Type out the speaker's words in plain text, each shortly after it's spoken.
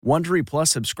Wondery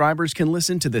Plus subscribers can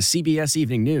listen to the CBS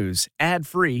Evening News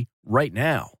ad-free right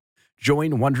now.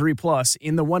 Join Wondery Plus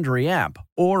in the Wondery app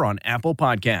or on Apple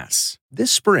Podcasts.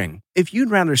 This spring, if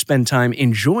you'd rather spend time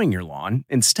enjoying your lawn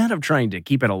instead of trying to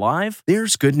keep it alive,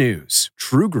 there's good news.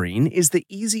 True Green is the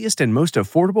easiest and most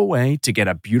affordable way to get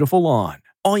a beautiful lawn.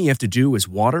 All you have to do is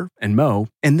water and mow,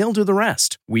 and they'll do the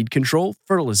rest. Weed control,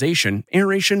 fertilization,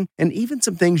 aeration, and even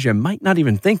some things you might not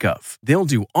even think of. They'll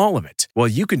do all of it, while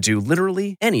you can do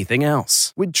literally anything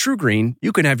else. With True Green,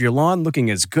 you can have your lawn looking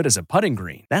as good as a putting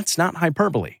green. That's not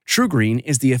hyperbole. True Green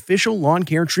is the official lawn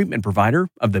care treatment provider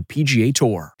of the PGA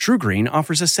Tour. True Green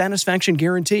offers a satisfaction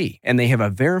guarantee, and they have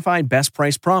a verified best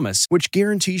price promise, which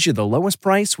guarantees you the lowest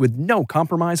price with no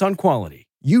compromise on quality.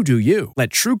 You do you. Let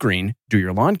True Green do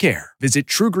your lawn care. Visit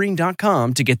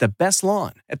truegreen.com to get the best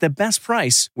lawn at the best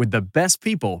price with the best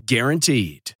people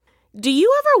guaranteed. Do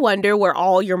you ever wonder where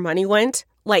all your money went?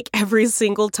 Like every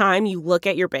single time you look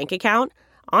at your bank account?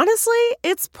 Honestly,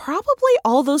 it's probably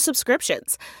all those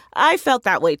subscriptions. I felt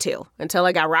that way too, until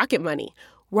I got Rocket Money.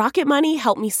 Rocket Money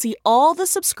helped me see all the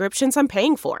subscriptions I'm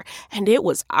paying for, and it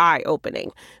was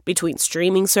eye-opening. Between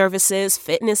streaming services,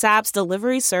 fitness apps,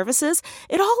 delivery services,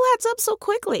 it all adds up so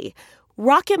quickly.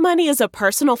 Rocket Money is a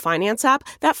personal finance app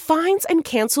that finds and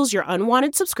cancels your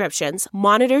unwanted subscriptions,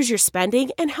 monitors your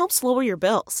spending, and helps lower your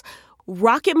bills.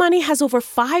 Rocket Money has over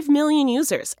 5 million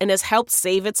users and has helped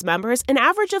save its members an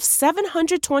average of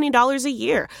 $720 a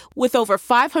year, with over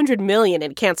 500 million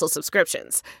in canceled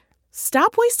subscriptions.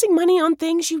 Stop wasting money on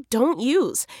things you don't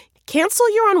use. Cancel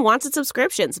your unwanted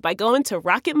subscriptions by going to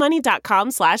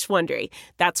rocketmoney.com/Wondery.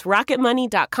 That's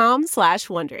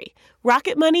rocketmoney.com/Wondery.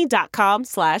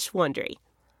 rocketmoney.com/Wondery.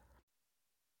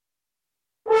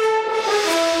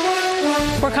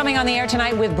 We're coming on the air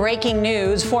tonight with breaking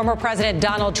news. Former President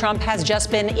Donald Trump has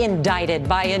just been indicted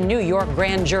by a New York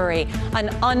grand jury, an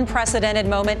unprecedented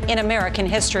moment in American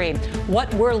history.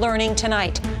 What we're learning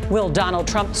tonight: will Donald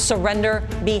Trump surrender,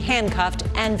 be handcuffed,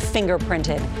 and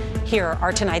fingerprinted? Here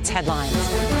are tonight's headlines.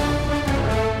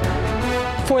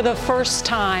 For the first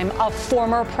time, a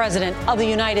former president of the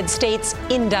United States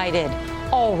indicted,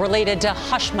 all related to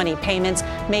hush money payments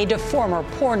made to former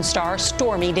porn star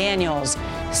Stormy Daniels.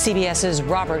 CBS's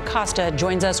Robert Costa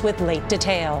joins us with late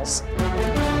details.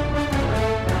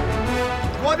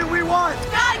 What do we want?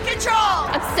 Gun control!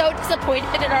 I'm so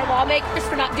disappointed in our lawmakers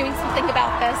for not doing something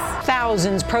about this.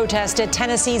 Thousands protest at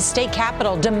Tennessee's state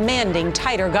capitol demanding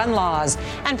tighter gun laws.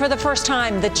 And for the first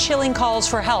time, the chilling calls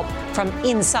for help from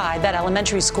inside that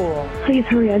elementary school. Please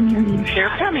hurry, I'm hearing you.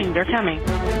 They're coming.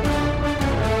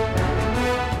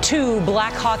 2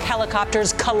 Black Hawk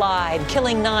helicopters collide,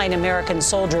 killing 9 American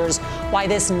soldiers. Why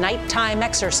this nighttime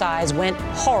exercise went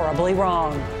horribly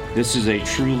wrong. This is a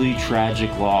truly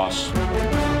tragic loss.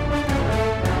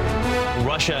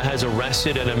 Russia has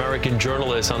arrested an American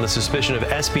journalist on the suspicion of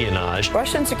espionage.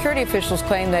 Russian security officials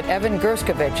claim that Evan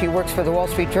Gerskovich, he works for the Wall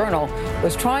Street Journal,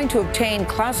 was trying to obtain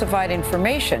classified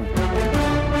information.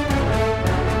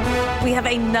 We have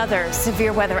another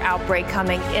severe weather outbreak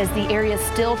coming as the areas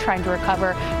still trying to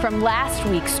recover from last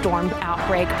week's storm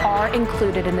outbreak are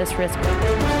included in this risk.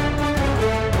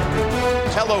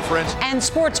 Hello, friends. And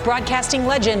sports broadcasting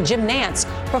legend Jim Nantz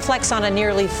reflects on a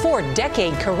nearly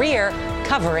 4-decade career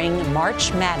covering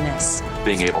March Madness.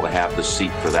 Being able to have the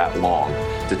seat for that long,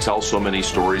 to tell so many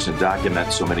stories and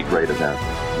document so many great events.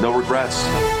 No regrets.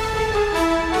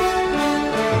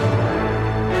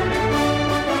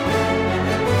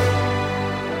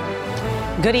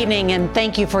 Good evening, and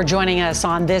thank you for joining us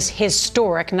on this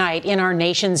historic night in our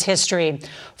nation's history.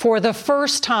 For the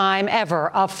first time ever,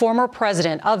 a former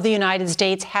president of the United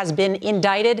States has been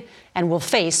indicted and will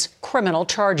face criminal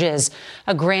charges.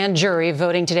 A grand jury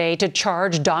voting today to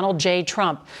charge Donald J.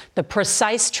 Trump. The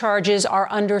precise charges are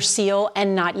under seal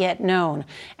and not yet known.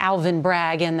 Alvin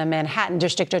Bragg in the Manhattan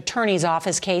District Attorney's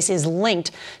Office case is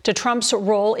linked to Trump's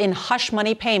role in hush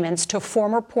money payments to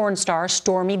former porn star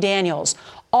Stormy Daniels.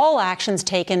 All actions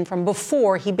taken from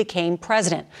before he became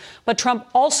president. But Trump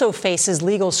also faces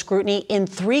legal scrutiny in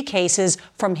 3 cases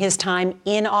from his time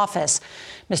in office.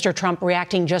 Mr. Trump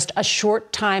reacting just a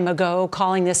short time ago,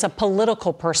 calling this a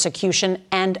political persecution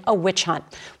and a witch hunt.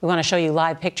 We want to show you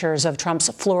live pictures of Trump's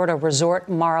Florida resort,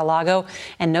 Mar-a-Lago,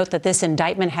 and note that this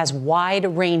indictment has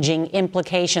wide-ranging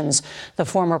implications. The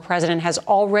former president has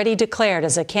already declared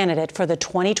as a candidate for the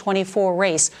 2024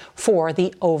 race for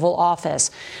the Oval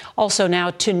Office. Also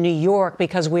now to New York,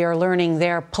 because we are learning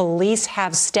there police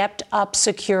have stepped up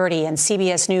security, and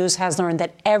CBS News has learned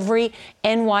that every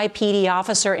NYPD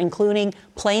officer, including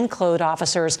plainclothes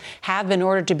officers have been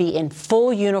ordered to be in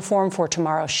full uniform for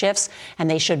tomorrow's shifts, and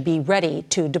they should be ready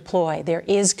to deploy. There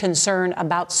is concern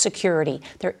about security.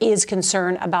 There is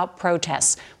concern about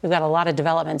protests. We've got a lot of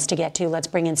developments to get to. Let's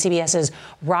bring in CBS's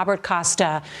Robert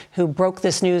Costa, who broke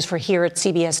this news for here at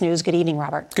CBS News. Good evening,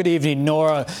 Robert. Good evening,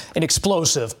 Norah. An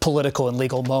explosive political and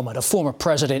legal moment. A former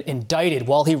president indicted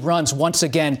while he runs once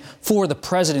again for the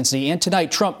presidency. And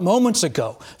tonight, Trump moments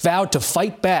ago vowed to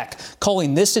fight back,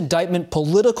 calling this indictment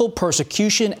political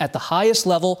persecution at the highest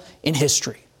level in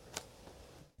history.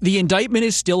 The indictment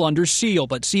is still under seal,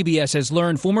 but CBS has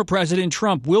learned former President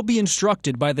Trump will be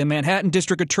instructed by the Manhattan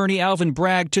District Attorney Alvin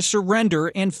Bragg to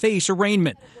surrender and face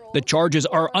arraignment. The charges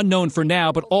are unknown for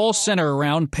now, but all center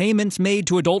around payments made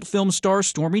to adult film star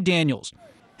Stormy Daniels.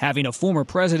 Having a former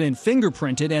president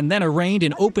fingerprinted and then arraigned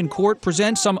in open court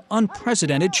presents some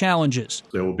unprecedented challenges.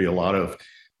 There will be a lot of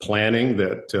planning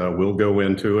that will go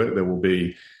into it. There will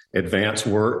be advance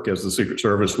work, as the Secret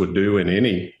Service would do in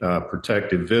any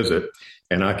protective visit.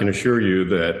 And I can assure you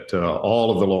that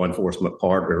all of the law enforcement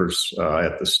partners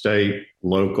at the state,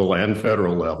 local, and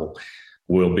federal level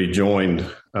will be joined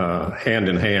hand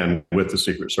in hand with the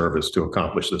Secret Service to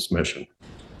accomplish this mission.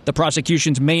 The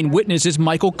prosecution's main witness is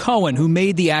Michael Cohen, who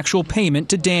made the actual payment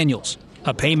to Daniels,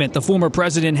 a payment the former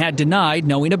president had denied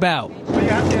knowing about. Well, you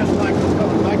have to ask Michael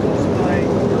Cohen. Michael's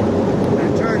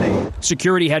my attorney.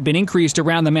 Security had been increased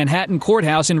around the Manhattan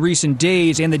courthouse in recent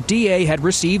days, and the DA had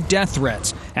received death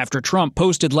threats after Trump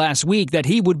posted last week that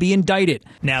he would be indicted.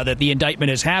 Now that the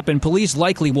indictment has happened, police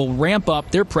likely will ramp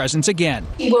up their presence again.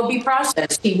 He will be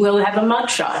processed. He will have a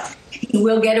mugshot. He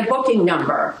will get a booking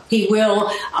number. He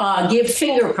will give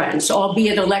fingerprints,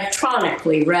 albeit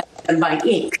electronically rather than by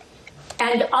ink.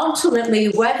 And ultimately,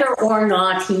 whether or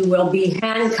not he will be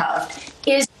handcuffed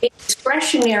is a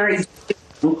discretionary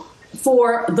decision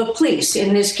for the police,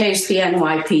 in this case, the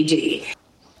NYPD.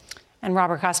 And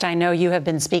Robert Costa, I know you have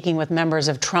been speaking with members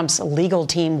of Trump's legal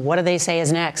team. What do they say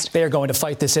is next? They are going to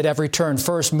fight this at every turn.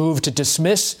 First, move to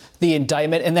dismiss the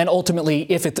indictment, and then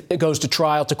ultimately, if it goes to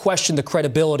trial, to question the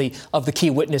credibility of the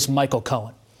key witness, Michael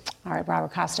Cohen. All right,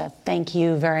 Robert Costa, thank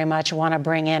you very much. I want to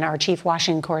bring in our chief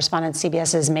Washington correspondent,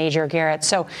 CBS's Major Garrett.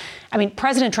 So,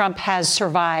 President Trump has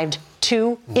survived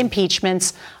 2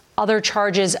 impeachments, other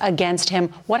charges against him.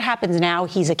 What happens now?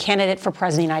 He's a candidate for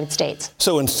president of the United States.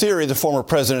 So in theory, the former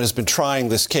president has been trying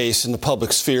this case in the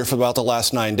public sphere for about the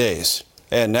last 9 days.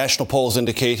 And national polls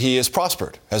indicate he has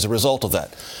prospered as a result of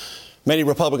that. Many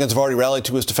Republicans have already rallied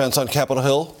to his defense on Capitol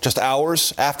Hill just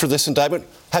hours after this indictment,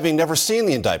 having never seen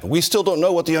the indictment. We still don't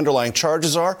know what the underlying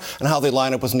charges are and how they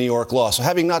line up with New York law. So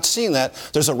having not seen that,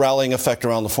 there's a rallying effect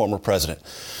around the former president.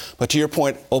 But to your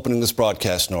point, opening this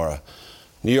broadcast, Norah,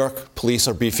 New York police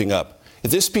are beefing up.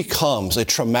 If this becomes a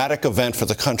traumatic event for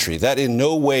the country, that in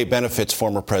no way benefits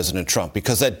former President Trump,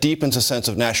 because that deepens a sense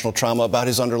of national trauma about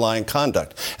his underlying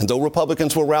conduct. And though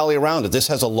Republicans will rally around it, this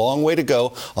has a long way to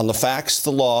go on the facts,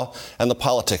 the law, and the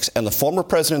politics. And the former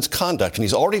president's conduct, and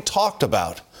he's already talked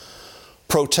about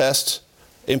protests,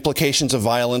 implications of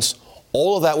violence,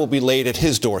 all of that will be laid at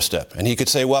his doorstep. And he could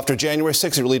say, well, after January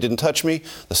 6th, it really didn't touch me.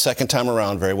 The second time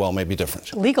around very well may be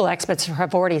different. Legal experts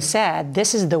have already said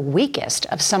this is the weakest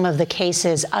of some of the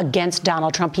cases against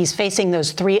Donald Trump. He's facing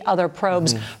those 3 other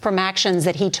probes from actions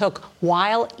that he took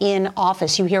while in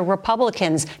office. You hear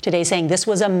Republicans today saying this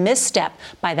was a misstep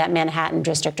by that Manhattan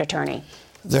district attorney.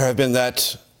 There have been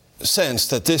that sense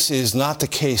that this is not the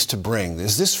case to bring.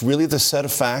 Is this really the set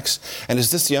of facts? And is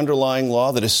this the underlying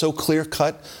law that is so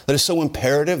clear-cut, that is so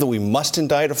imperative that we must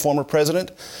indict a former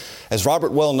president? As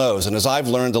Robert well knows, and as I've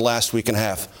learned the last week and a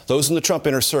half, those in the Trump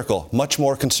inner circle much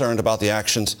more concerned about the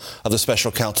actions of the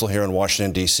special counsel here in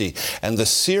Washington, D.C. And the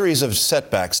series of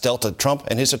setbacks dealt to Trump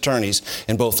and his attorneys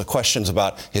in both the questions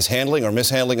about his handling or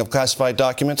mishandling of classified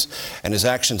documents and his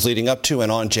actions leading up to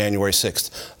and on January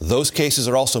 6th. Those cases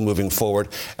are also moving forward,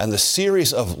 and the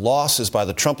series of losses by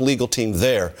the Trump legal team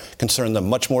there concern them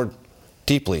much more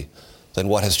deeply than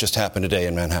what has just happened today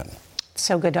in Manhattan.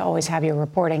 So good to always have your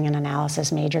reporting and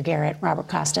analysis, Major Garrett. Robert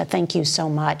Costa, thank you so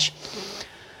much.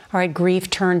 All right, grief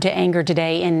turned to anger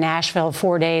today in Nashville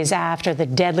 4 days after the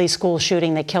deadly school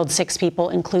shooting that killed 6 people,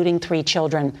 including 3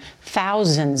 children.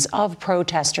 Thousands of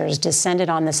protesters descended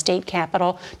on the state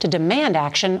capitol to demand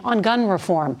action on gun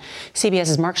reform.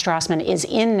 CBS's Mark Strassman is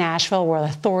in Nashville, where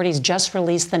authorities just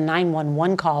released the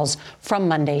 911 calls from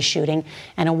Monday's shooting,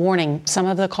 and a warning, some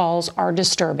of the calls are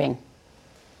disturbing.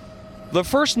 The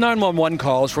first 911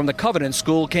 calls from the Covenant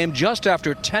School came just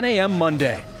after 10 a.m.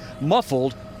 Monday,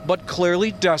 muffled but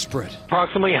clearly desperate.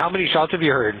 Approximately how many shots have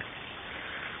you heard?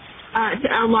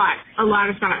 A lot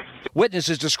of times.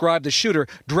 Witnesses describe the shooter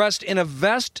dressed in a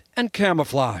vest and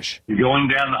camouflage. You're going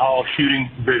down the hall shooting.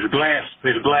 There's glass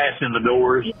in the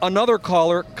doors. Another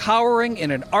caller cowering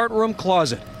in an art room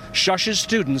closet shushes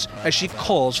students as she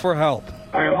calls for help.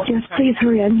 Yes, please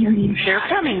hurry. I'm hearing you. They're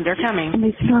coming. Just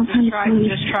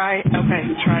try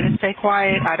to stay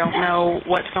quiet. I don't know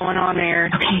what's going on there.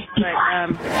 Okay. But,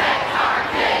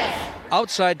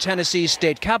 Outside Tennessee's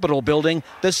state capitol building,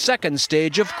 the second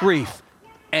stage of grief,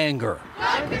 anger.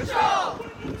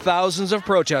 Thousands of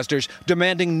protesters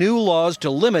demanding new laws to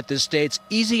limit the state's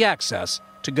easy access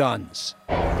to guns.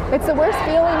 It's the worst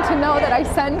feeling to know that I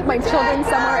send my children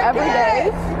somewhere every day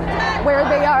where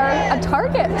they are a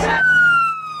target.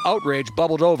 Outrage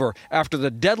bubbled over after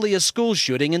the deadliest school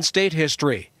shooting in state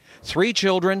history. 3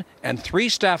 children and 3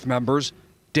 staff members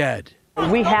dead.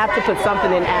 We have to put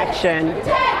something in action,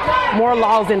 more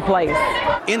laws in place.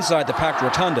 Inside the packed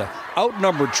rotunda,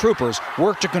 outnumbered troopers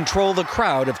work to control the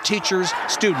crowd of teachers,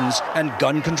 students, and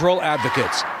gun control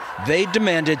advocates. They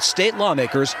demanded state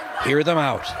lawmakers hear them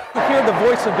out. We hear the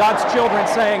voice of God's children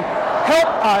saying, help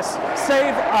us,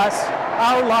 save us,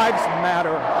 our lives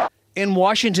matter. In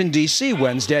Washington, D.C.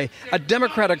 Wednesday, a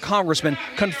Democratic congressman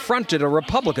confronted a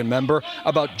Republican member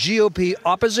about GOP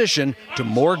opposition to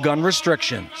more gun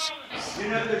restrictions. You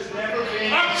know, there's never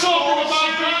been I'm talking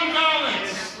about gun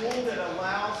violence. A school that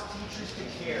allows teachers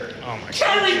to carry. Oh my God.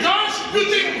 Carry guns? You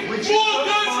think more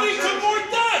guns lead to more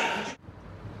death?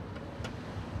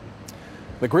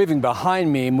 The grieving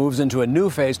behind me moves into a new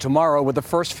phase tomorrow with the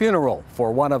first funeral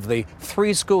for one of the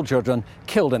 3 school children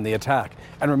killed in the attack.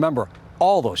 And remember,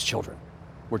 all those children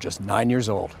were just 9 years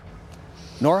old.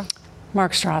 Norah?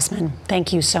 Mark Strassman,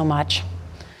 thank you so much.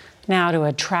 Now to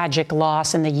a tragic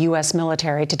loss in the U.S.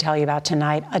 military to tell you about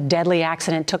tonight. A deadly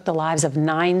accident took the lives of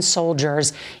 9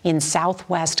 soldiers in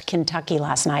southwest Kentucky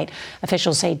last night.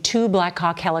 Officials say 2 Black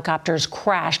Hawk helicopters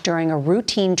crashed during a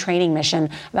routine training mission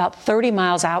about 30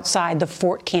 miles outside the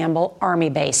Fort Campbell Army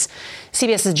base.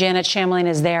 CBS's Janet Shamlian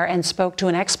is there and spoke to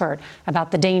an expert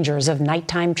about the dangers of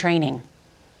nighttime training.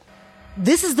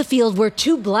 This is the field where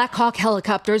 2 Black Hawk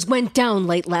helicopters went down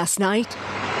late last night.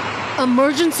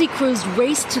 Emergency crews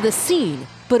raced to the scene,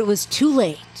 but it was too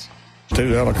late. 2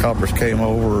 helicopters came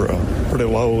over pretty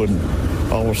low, and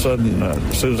all of a sudden,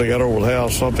 as soon as they got over the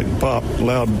house, something popped,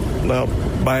 loud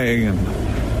bang,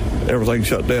 and everything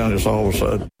shut down just all of a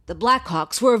sudden. The Black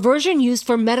Hawks were a version used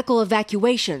for medical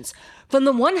evacuations from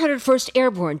the 101st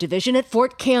Airborne Division at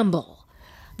Fort Campbell.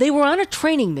 They were on a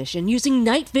training mission using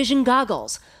night vision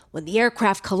goggles when the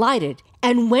aircraft collided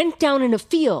and went down in a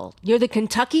field near the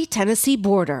Kentucky-Tennessee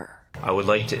border. I would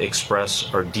like to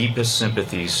express our deepest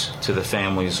sympathies to the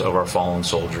families of our fallen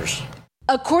soldiers.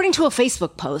 According to a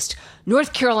Facebook post,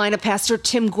 North Carolina pastor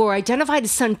Tim Gore identified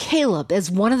his son Caleb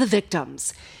as one of the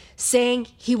victims, saying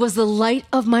he was the light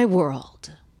of my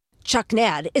world. Chuck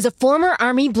Nadd is a former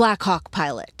Army Black Hawk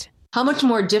pilot. How much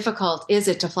more difficult is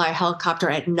it to fly a helicopter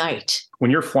at night? When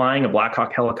you're flying a Black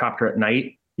Hawk helicopter at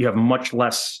night, you have much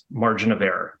less margin of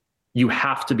error. You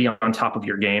have to be on top of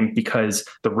your game because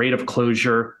the rate of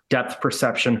closure, depth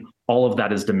perception, all of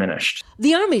that is diminished.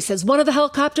 The Army says one of the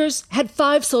helicopters had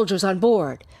 5 soldiers on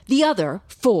board, the other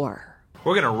 4.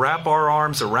 We're going to wrap our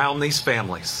arms around these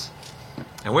families,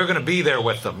 and we're going to be there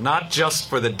with them, not just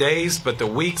for the days, but the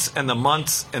weeks and the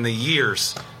months and the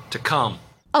years to come.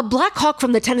 A Black Hawk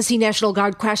from the Tennessee National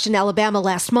Guard crashed in Alabama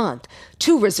last month.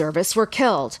 2 reservists were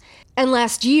killed. And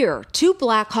last year, 2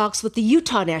 Black Hawks with the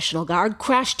Utah National Guard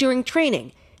crashed during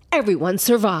training. Everyone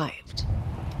survived.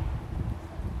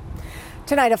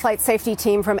 Tonight, a flight safety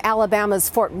team from Alabama's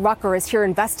Fort Rucker is here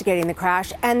investigating the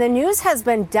crash, and the news has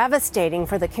been devastating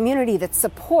for the community that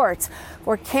supports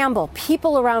Fort Campbell.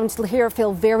 People around here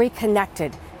feel very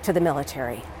connected to the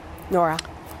military. Norah?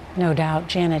 No doubt.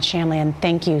 Janet Shamlian,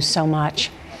 thank you so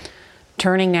much.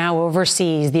 Turning now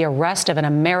overseas, the arrest of an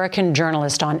American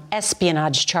journalist on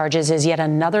espionage charges is yet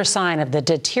another sign of the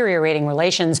deteriorating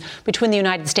relations between the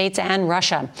United States and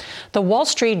Russia. The Wall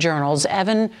Street Journal's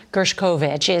Evan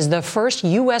Gershkovich is the first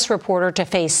U.S. reporter to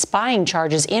face spying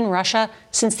charges in Russia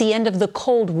since the end of the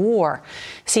Cold War.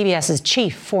 CBS's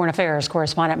chief foreign affairs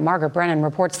correspondent Margaret Brennan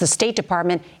reports the State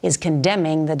Department is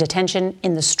condemning the detention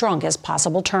in the strongest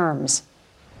possible terms.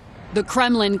 The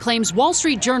Kremlin claims Wall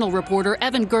Street Journal reporter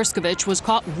Evan Gershkovich was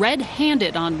caught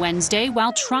red-handed on Wednesday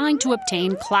while trying to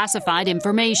obtain classified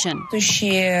information.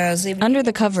 Under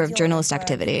the cover of journalist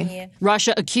activity.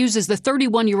 Russia accuses the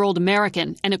 31-year-old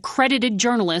American, an accredited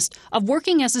journalist, of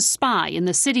working as a spy in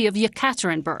the city of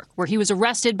Yekaterinburg, where he was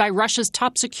arrested by Russia's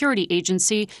top security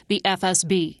agency, the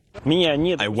FSB.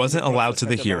 I wasn't allowed to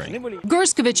the hearing.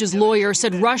 Gershkovich's lawyer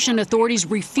said Russian authorities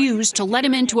refused to let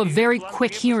him into a very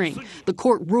quick hearing. The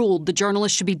court ruled the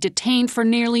journalist should be detained for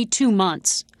nearly 2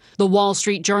 months. The Wall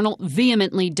Street Journal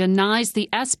vehemently denies the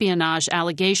espionage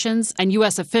allegations, and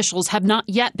U.S. officials have not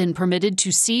yet been permitted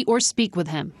to see or speak with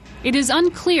him. It is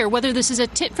unclear whether this is a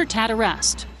tit-for-tat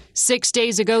arrest. 6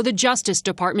 days ago, the Justice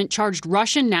Department charged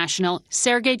Russian national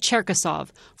Sergei Cherkasov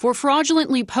for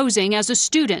fraudulently posing as a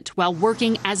student while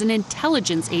working as an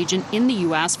intelligence agent in the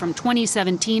U.S. from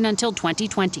 2017 until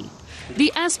 2020.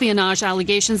 The espionage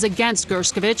allegations against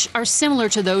Gershkovich are similar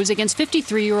to those against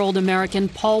 53-year-old American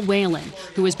Paul Whelan,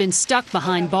 who has been stuck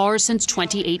behind bars since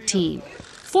 2018.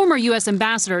 Former U.S.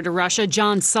 Ambassador to Russia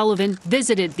John Sullivan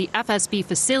visited the FSB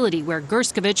facility where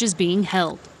Gershkovich is being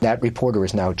held. That reporter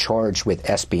is now charged with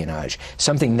espionage.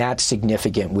 Something that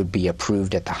significant would be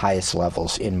approved at the highest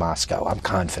levels in Moscow. I'm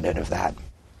confident of that.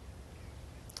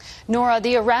 Norah,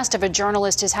 the arrest of a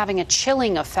journalist is having a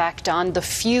chilling effect on the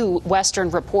few Western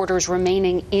reporters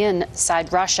remaining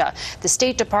inside Russia. The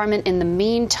State Department, in the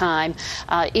meantime,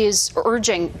 is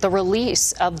urging the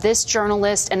release of this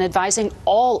journalist and advising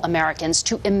all Americans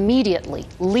to immediately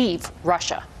leave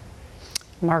Russia.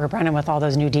 Margaret Brennan with all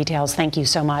those new details. Thank you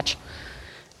so much.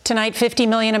 Tonight, 50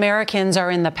 million Americans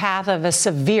are in the path of a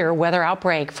severe weather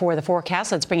outbreak. For the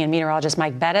forecast, let's bring in meteorologist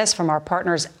Mike Bettis from our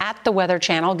partners at the Weather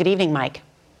Channel. Good evening, Mike.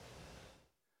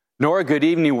 Nora, good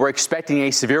evening. We're expecting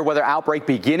a severe weather outbreak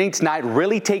beginning tonight,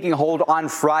 really taking hold on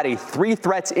Friday. 3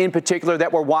 threats in particular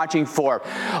that we're watching for.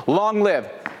 Long-lived,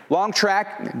 long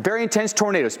track, very intense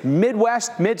tornadoes,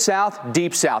 Midwest, Mid-South,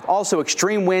 Deep South. Also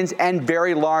extreme winds and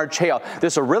very large hail.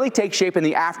 This will really take shape in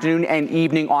the afternoon and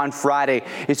evening on Friday.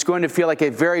 It's going to feel like a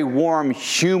very warm,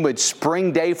 humid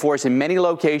spring day for us in many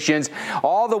locations.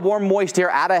 All the warm, moist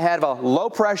air out ahead of a low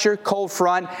pressure, cold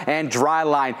front, and dry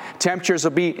line. Temperatures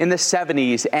will be in the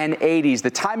 70s and 80s.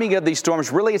 The timing of these storms,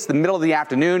 really, it's the middle of the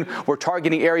afternoon. We're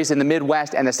targeting areas in the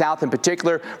Midwest and the South in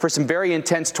particular for some very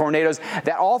intense tornadoes.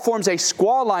 That all forms a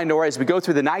squall line, Nora, as we go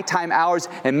through the nighttime hours,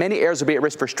 and many areas will be at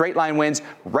risk for straight line winds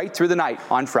right through the night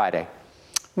on Friday.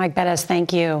 Mike Bettis,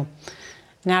 thank you.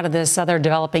 Now to this other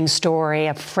developing story.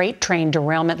 A freight train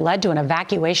derailment led to an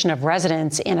evacuation of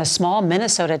residents in a small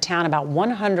Minnesota town about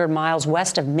 100 miles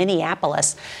west of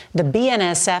Minneapolis. The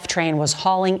BNSF train was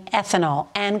hauling ethanol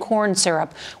and corn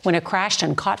syrup when it crashed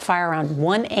and caught fire around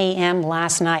 1 a.m.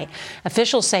 last night.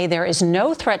 Officials say there is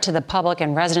no threat to the public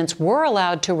and residents were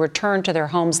allowed to return to their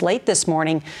homes late this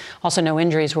morning. Also, no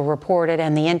injuries were reported,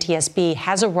 and the NTSB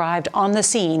has arrived on the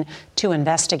scene to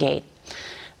investigate.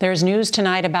 There's news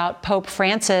tonight about Pope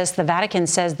Francis. The Vatican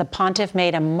says the pontiff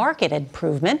made a marked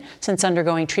improvement since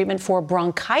undergoing treatment for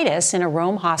bronchitis in a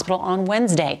Rome hospital on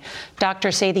Wednesday.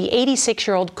 Doctors say the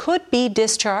 86-year-old could be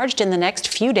discharged in the next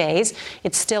few days.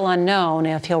 It's still unknown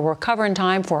if he'll recover in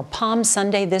time for Palm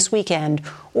Sunday this weekend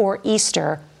or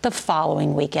Easter the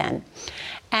following weekend.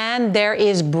 And there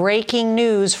is breaking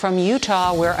news from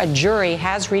Utah, where a jury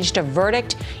has reached a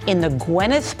verdict in the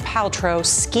Gwyneth Paltrow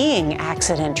skiing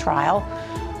accident trial.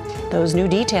 Those new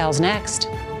details next.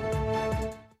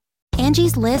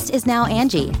 Angie's List is now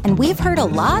Angie, and we've heard a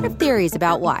lot of theories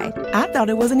about why. I thought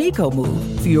it was an eco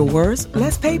move. Fewer words,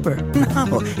 less paper.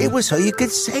 No, it was so you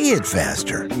could say it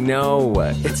faster. No,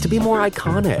 it's to be more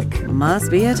iconic. Must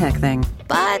be a tech thing.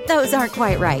 But those aren't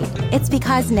quite right. It's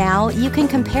because now you can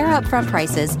compare upfront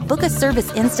prices, book a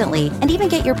service instantly, and even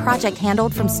get your project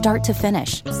handled from start to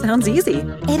finish. Sounds easy.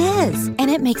 It is, and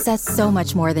it makes us so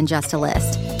much more than just a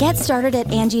list. Get started at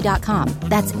Angie.com.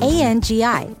 That's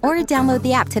ANGI, or download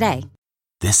the app today.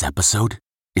 This episode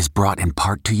is brought in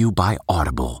part to you by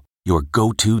Audible, your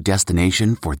go-to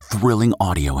destination for thrilling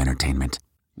audio entertainment.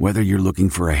 Whether you're looking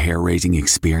for a hair-raising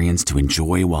experience to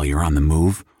enjoy while you're on the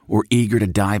move, or eager to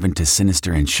dive into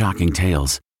sinister and shocking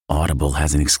tales, Audible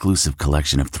has an exclusive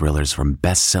collection of thrillers from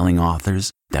best-selling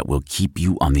authors that will keep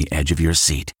you on the edge of your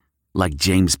seat. Like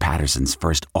James Patterson's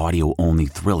first audio-only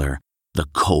thriller, The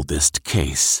Coldest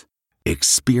Case.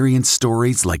 Experience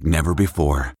stories like never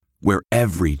before, where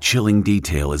every chilling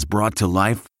detail is brought to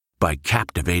life by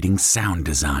captivating sound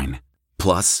design.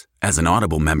 Plus, as an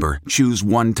Audible member, choose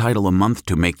one title a month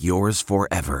to make yours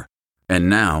forever. And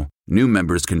now, new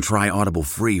members can try Audible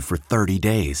free for 30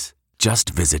 days. Just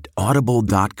visit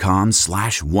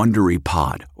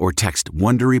audible.com/WonderyPod or text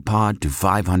WonderyPod to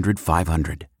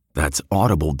 500-500. That's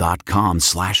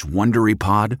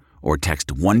audible.com/WonderyPod or text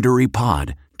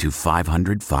WonderyPod to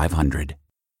 500-500.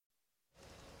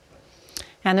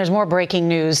 And there's more breaking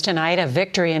news tonight, a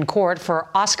victory in court for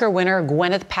Oscar winner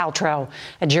Gwyneth Paltrow.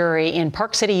 A jury in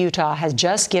Park City, Utah has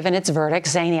just given its verdict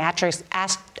saying the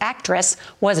actress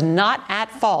was not at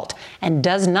fault and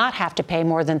does not have to pay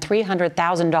more than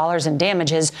 $300,000 in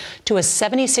damages to a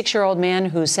 76-year-old man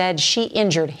who said she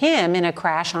injured him in a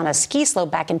crash on a ski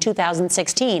slope back in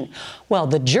 2016. Well,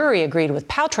 the jury agreed with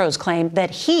Paltrow's claim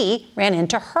that he ran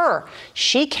into her.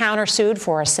 She countersued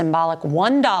for a symbolic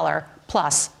 $1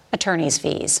 plus attorney's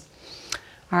fees.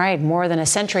 All right, more than a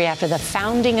century after the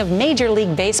founding of Major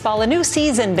League Baseball, a new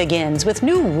season begins with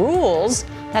new rules.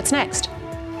 That's next.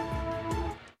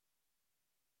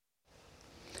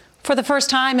 For the first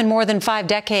time in more than 5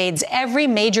 decades, every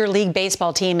Major League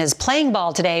Baseball team is playing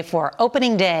ball today for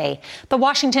opening day. The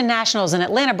Washington Nationals and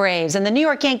Atlanta Braves and the New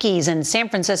York Yankees and San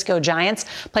Francisco Giants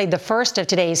played the first of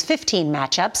today's 15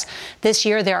 matchups. This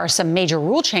year, there are some major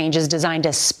rule changes designed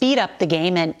to speed up the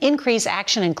game and increase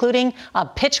action, including a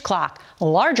pitch clock,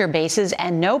 larger bases,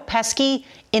 and no pesky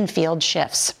infield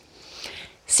shifts.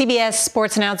 CBS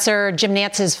sports announcer Jim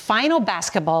Nantz's final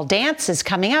basketball dance is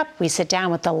coming up. We sit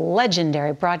down with the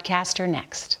legendary broadcaster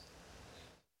next.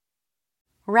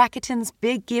 Rakuten's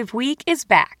Big Give Week is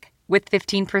back with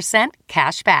 15%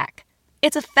 cash back.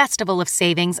 It's a festival of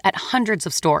savings at hundreds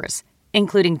of stores,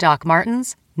 including Doc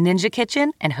Martens, Ninja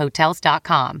Kitchen, and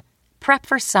Hotels.com. Prep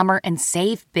for summer and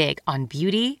save big on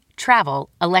beauty, travel,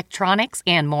 electronics,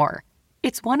 and more.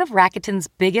 It's one of Rakuten's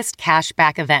biggest cash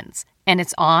back events, and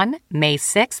it's on May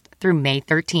 6th through May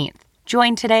 13th.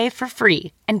 Join today for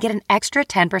free and get an extra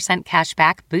 10% cash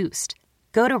back boost.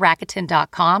 Go to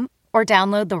Rakuten.com or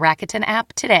download the Rakuten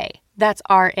app today. That's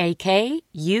Rakuten.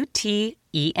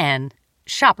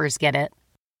 Shoppers get it.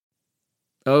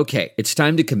 Okay, it's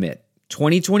time to commit.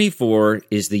 2024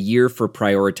 is the year for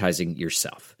prioritizing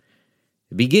yourself.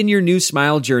 Begin your new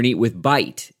smile journey with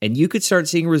Byte, and you could start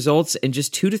seeing results in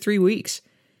just 2 to 3 weeks.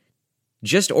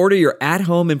 Just order your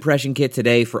at-home impression kit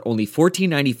today for only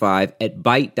 $14.95 at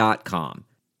Byte.com.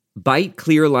 Byte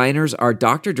clear liners are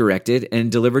doctor-directed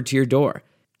and delivered to your door.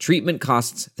 Treatment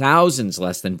costs thousands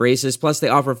less than braces, plus they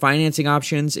offer financing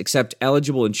options, accept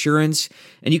eligible insurance,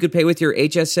 and you could pay with your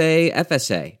HSA,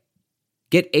 FSA.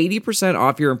 Get 80%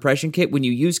 off your impression kit when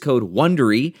you use code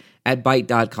WONDERY at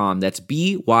Byte.com. That's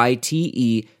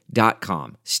BYTE.com.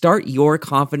 Start your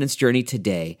confidence journey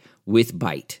today with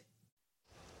Byte.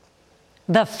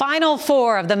 The Final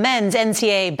Four of the men's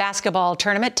NCAA basketball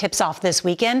tournament tips off this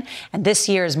weekend, and this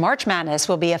year's March Madness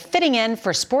will be a fitting end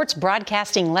for sports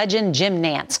broadcasting legend Jim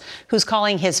Nantz, who's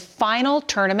calling his final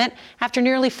tournament after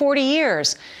nearly 40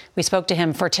 years. We spoke to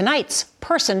him for tonight's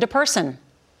Person to Person.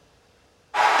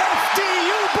 Do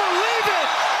you believe it?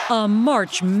 A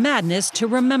March Madness to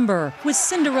remember, with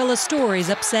Cinderella stories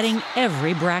upsetting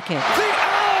every bracket. The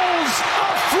Owls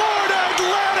of Florida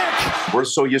Atlantic! We're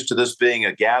so used to this being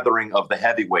a gathering of the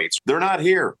heavyweights. They're not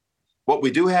here. What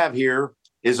we do have here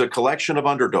is a collection of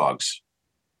underdogs,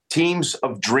 teams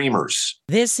of dreamers.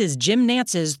 This is Jim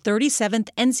Nantz's 37th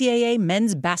NCAA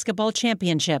men's basketball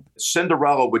championship.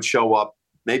 Cinderella would show up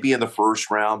maybe in the first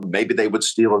round, maybe they would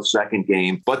steal a second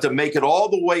game, but to make it all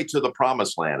the way to the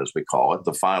promised land, as we call it,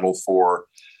 the Final Four,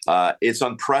 it's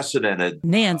unprecedented.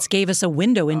 Nantz gave us a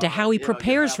window into how he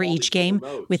prepares for each game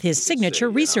with his signature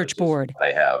research board.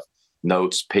 I have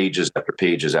notes, pages after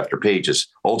pages after pages.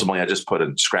 Ultimately, I just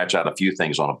scratch out a few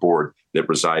things on a board that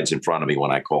resides in front of me when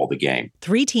I call the game.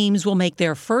 3 teams will make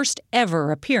their first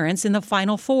ever appearance in the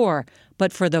Final Four,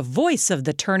 but for the voice of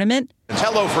the tournament,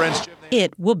 hello, friends.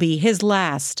 It will be his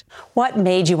last. What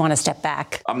made you want to step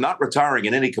back? I'm not retiring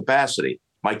in any capacity.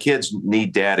 My kids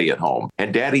need daddy at home,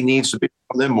 and daddy needs to be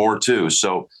from them more too.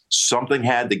 So something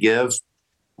had to give.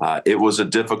 It was a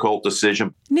difficult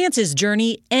decision. Nantz's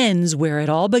journey ends where it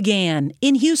all began,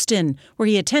 in Houston, where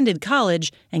he attended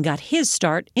college and got his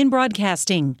start in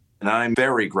broadcasting. And I'm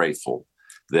very grateful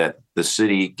that the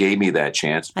city gave me that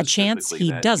chance. A chance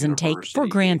he doesn't take for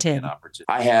granted.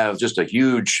 I have just a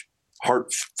huge,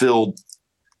 heart-filled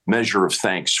measure of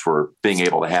thanks for being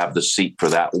able to have the seat for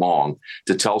that long,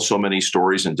 to tell so many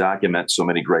stories and document so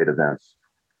many great events.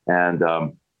 And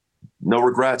no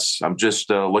regrets. I'm just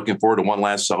looking forward to one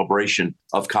last celebration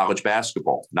of college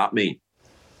basketball, not me.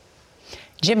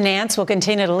 Jim Nantz will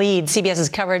continue to lead CBS's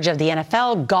coverage of the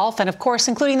NFL, golf, and of course,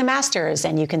 including the Masters.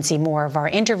 And you can see more of our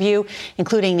interview,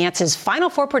 including Nantz's Final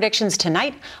Four predictions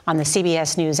tonight on the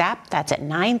CBS News app. That's at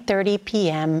 9:30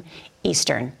 p.m.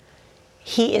 Eastern.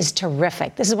 He is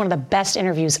terrific. This is one of the best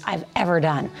interviews I've ever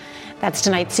done. That's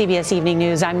tonight's CBS Evening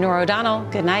News. I'm Norah O'Donnell.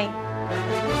 Good night.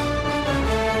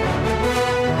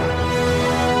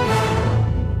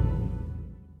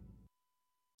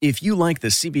 If you like the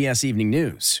CBS Evening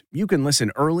News, you can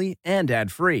listen early and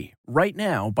ad-free right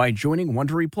now by joining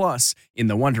Wondery Plus in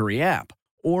the Wondery app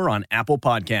or on Apple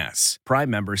Podcasts. Prime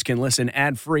members can listen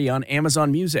ad-free on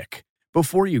Amazon Music.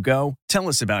 Before you go, tell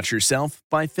us about yourself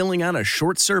by filling out a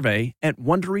short survey at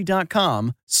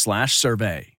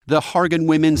Wondery.com/survey. The Hargan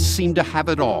women seem to have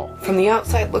it all. From the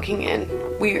outside looking in,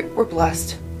 we're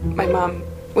blessed. My mom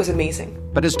was amazing.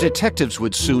 But as detectives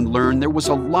would soon learn, there was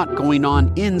a lot going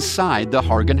on inside the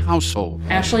Hargan household.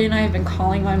 Ashley and I have been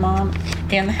calling my mom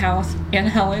and the house and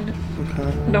Helen. Okay.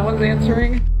 No one's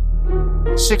answering.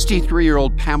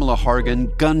 63-year-old Pamela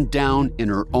Hargan gunned down in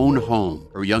her own home.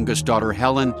 Her youngest daughter,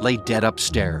 Helen, lay dead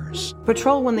upstairs.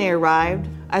 Patrol, when they arrived,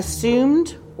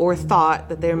 assumed or thought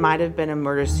that there might have been a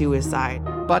murder-suicide.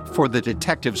 But for the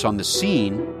detectives on the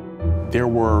scene, there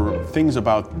were things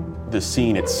about the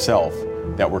scene itself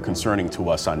that were concerning to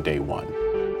us on day one.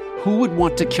 Who would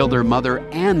want to kill their mother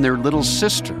and their little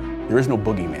sister? There is no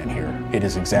boogeyman here. It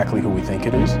is exactly who we think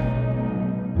it is.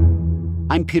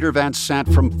 I'm Peter Van Sant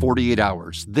from 48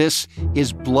 Hours. This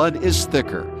is Blood is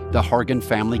Thicker, the Hargan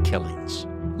family killings.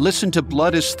 Listen to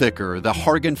Blood is Thicker, the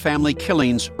Hargan family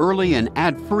killings early and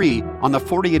ad-free on the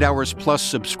 48 Hours Plus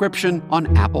subscription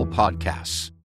on Apple Podcasts.